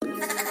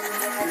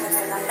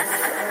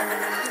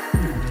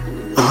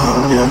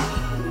yeah.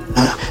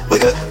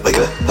 Wake up,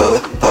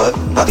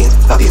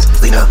 pop beans,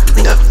 lean up,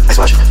 ice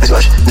wash,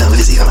 no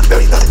dizzy, I'm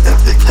very about it,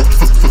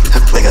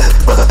 wake up,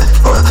 woke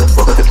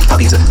up, pop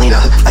beans, lean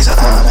up, ice up,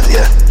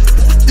 yeah.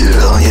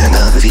 Oh yeah, no,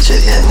 the feature,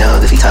 yeah, no,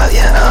 the feet top,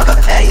 yeah,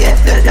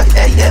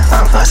 yeah,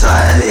 I'm fun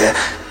side, yeah.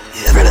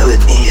 Yeah, brother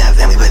with me, yeah,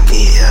 family with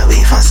me, yeah,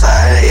 we fun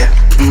side, yeah.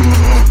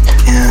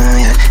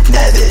 Yeah,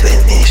 that bitch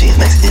with me, she's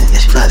Mexican, yeah,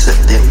 she loves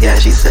sucking dick, yeah,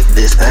 she suck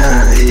this,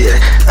 yeah,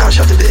 I'm a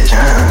the bitch,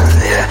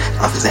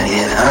 yeah, off the stand,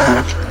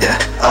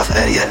 yeah, off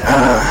that, yeah,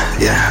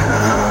 yeah,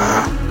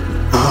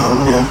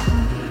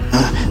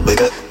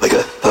 wake up,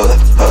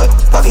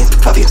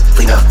 pop beans,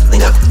 lean up,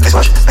 ice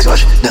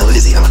wash, no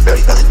dizzy, I'm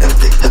very about it,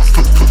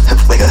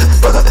 wake up,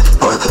 woke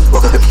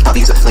up, pop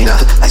beans, lean up,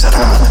 ice up,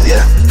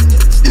 yeah.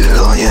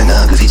 Oh yeah,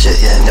 no goofy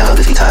shit, yeah, no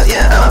goofy talk,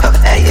 yeah, I'm a papa,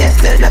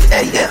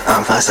 yeah,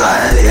 I'm fun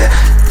slide, yeah.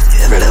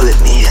 Yeah, brother with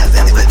me, yeah,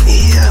 family with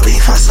me, yeah, we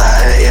fun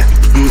slide, yeah.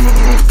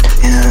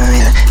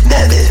 Yeah,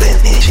 that bitch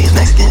with me, she's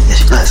Mexican, yeah,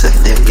 she loves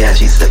sucking dick, yeah,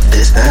 she suck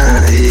this,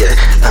 yeah,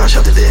 I'm a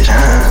the bitch,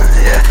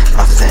 yeah,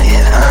 off the stand,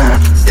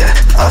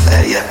 yeah, off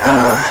that,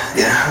 yeah,